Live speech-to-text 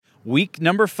Week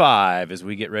number 5 as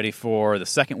we get ready for the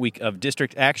second week of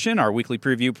district action. Our weekly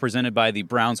preview presented by the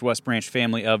Browns West Branch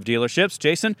family of dealerships.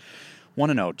 Jason,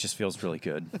 1-0 just feels really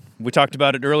good. We talked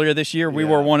about it earlier this year. We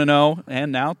were 1-0,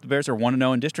 and now the Bears are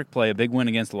 1-0 in district play. A big win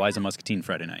against Eliza Muscatine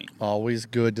Friday night. Always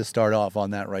good to start off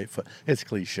on that right foot. It's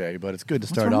cliche, but it's good to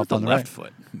start off off on the the left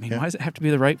foot. I mean, why does it have to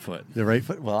be the right foot? The right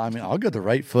foot? Well, I mean, I'll go the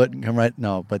right foot and come right.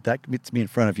 No, but that gets me in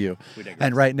front of you. We digress.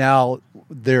 And right now,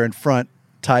 they're in front,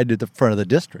 tied to the front of the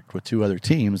district with 2 other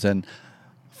teams, and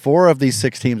 4 of these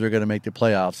 6 teams are going to make the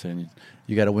playoffs, and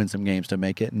you got to win some games to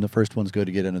make it, and the first one's good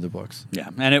to get into the books. Yeah,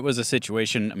 and it was a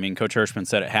situation, I mean, Coach Hirschman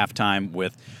said at halftime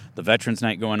with the Veterans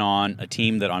Night going on, a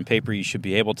team that on paper you should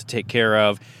be able to take care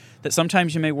of, that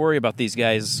sometimes you may worry about these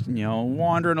guys,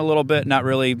 wandering a little bit, not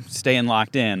really staying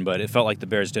locked in, but it felt like the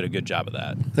Bears did a good job of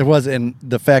that. There was, and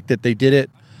the fact that they did it,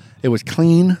 it was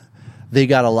clean. They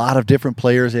got a lot of different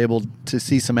players able to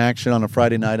see some action on a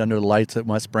Friday night under the lights at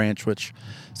West Branch, which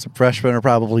some freshmen are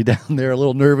probably down there a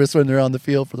little nervous when they're on the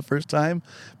field for the first time.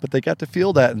 But they got to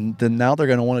feel that, and then now they're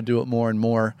going to want to do it more and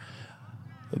more.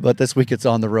 But this week it's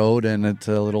on the road, and it's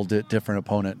a little different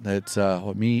opponent. It's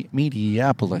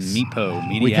Mediapolis.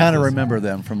 Mediapolis. We kind of remember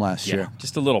them from last year.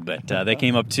 Just a little bit. They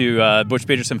came up to Butch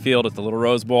Peterson Field at the Little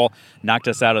Rose Bowl, knocked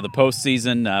us out of the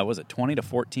postseason. Was it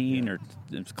 20-14 or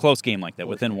it was a close game like that,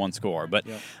 within 1 score. But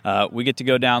we get to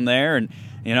go down there, and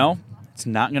it's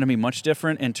not going to be much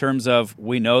different in terms of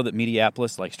we know that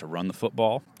Mediapolis likes to run the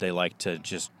football. They like to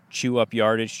just chew up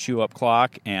yardage, chew up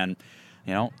clock, and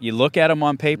you look at them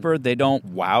on paper, they don't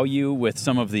wow you with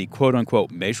some of the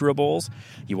quote-unquote measurables.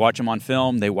 You watch them on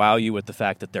film, they wow you with the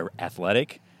fact that they're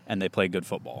athletic and they play good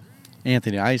football.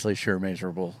 Anthony Isley, sure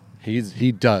measurable.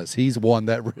 He does. He's one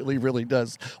that really, really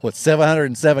does.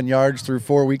 707 yards through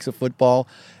 4 weeks of football,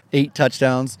 8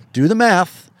 touchdowns. Do the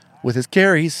math with his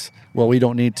carries. Well, we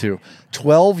don't need to.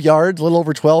 12 yards, a little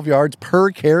over 12 yards per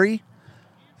carry.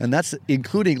 And that's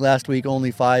including last week only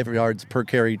 5 yards per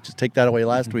carry. Just take that away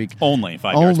last week. Only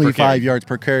 5 yards per carry. Only 5 yards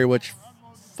per carry, which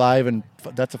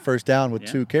that's a first down with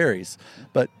 2 carries.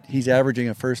 But he's averaging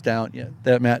a first down. Yeah,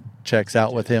 that Matt checks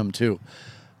out with him too.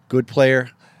 Good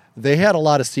player. They had a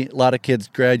lot of kids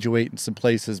graduate in some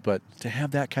places, but to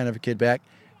have that kind of a kid back,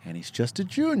 and he's just a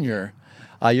junior,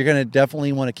 you're going to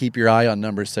definitely want to keep your eye on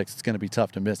number 6. It's going to be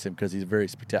tough to miss him because he's a very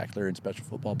spectacular and special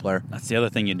football player. That's the other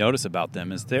thing you notice about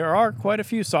them is there are quite a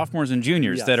few sophomores and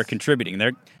juniors that are contributing.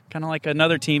 They're kind of like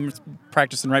another team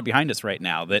practicing right behind us right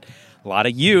now. That a lot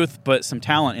of youth, but some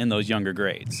talent in those younger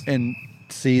grades. And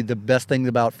see, the best thing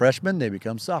about freshmen, they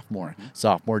become sophomore,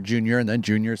 junior, and then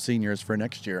junior, seniors for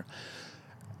next year.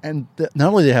 And not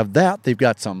only do they have that, they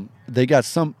got some.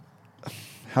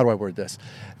 How do I word this?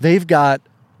 They've got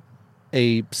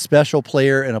a special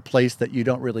player in a place that you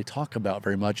don't really talk about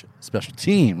very much, special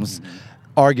teams,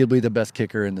 arguably the best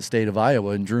kicker in the state of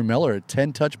Iowa, and Drew Miller,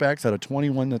 10 touchbacks out of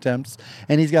 21 attempts,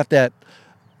 and he's got that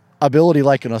ability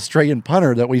like an Australian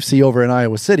punter that we see over in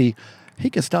Iowa City. He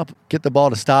can get the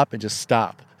ball to stop and just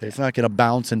stop. It's not going to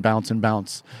bounce and bounce and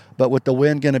bounce. But with the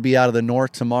wind going to be out of the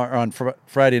north tomorrow on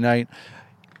Friday night,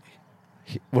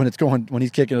 when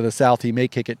he's kicking to the south, he may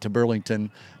kick it to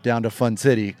Burlington down to Fun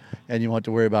City, and you won't have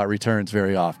to worry about returns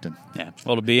very often. Yeah,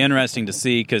 well, it'll be interesting to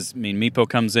see because, Meepo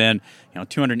comes in,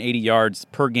 280 yards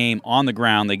per game on the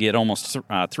ground. They get almost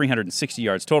 360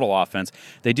 yards total offense.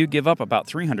 They do give up about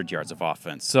 300 yards of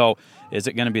offense. So is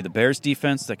it going to be the Bears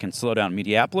defense that can slow down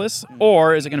Mediapolis,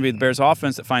 or is it going to be the Bears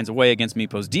offense that finds a way against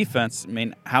Meepo's defense?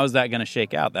 How is that going to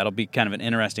shake out? That'll be kind of an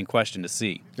interesting question to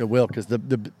see. It will, because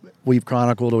we've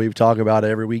chronicled, we've talked about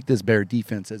it every week, this Bear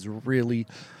defense has really,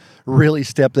 really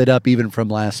stepped it up even from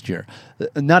last year.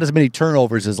 Not as many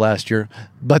turnovers as last year,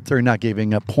 but they're not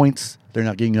giving up points. They're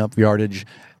not giving up yardage.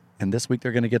 And this week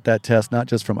they're going to get that test, not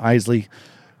just from Isley,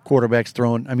 quarterbacks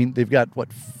thrown. They've got,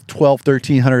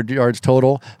 1,300 yards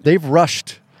total. They've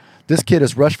rushed. This kid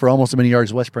has rushed for almost as many yards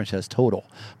as West Branch has total.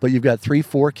 But you've got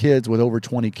 3-4 kids with over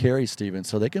 20 carries, Steven,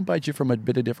 so they can bite you from a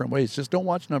bit of different ways. Just don't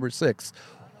watch number 6.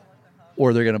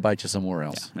 Or they're going to bite you somewhere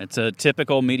else. Yeah, it's a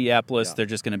typical Mediapolis. Yeah. They're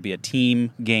just going to be a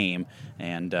team game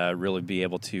and really be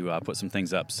able to put some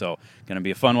things up. So going to be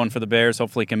a fun one for the Bears.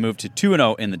 Hopefully can move to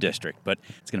 2-0 in the district, but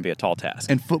it's going to be a tall task.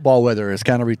 And football weather is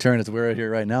kind of returned. As we're here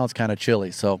right now, it's kind of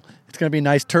chilly. So it's going to be a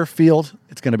nice turf field.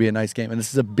 It's going to be a nice game. And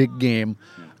this is a big game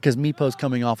because Meepo's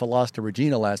coming off a loss to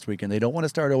Regina last week, and they don't want to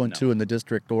start 0-2 in the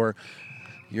district, or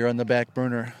you're on the back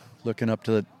burner looking up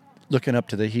to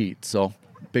the heat. So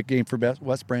big game for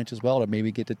West Branch as well to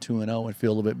maybe get to 2-0 and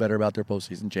feel a little bit better about their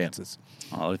postseason chances.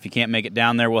 Well, if you can't make it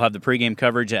down there, we'll have the pregame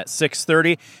coverage at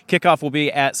 6:30. Kickoff will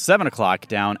be at 7 o'clock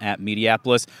down at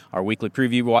Mediapolis. Our weekly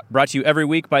preview brought to you every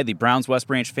week by the Browns West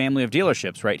Branch family of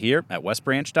dealerships right here at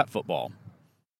westbranch.football.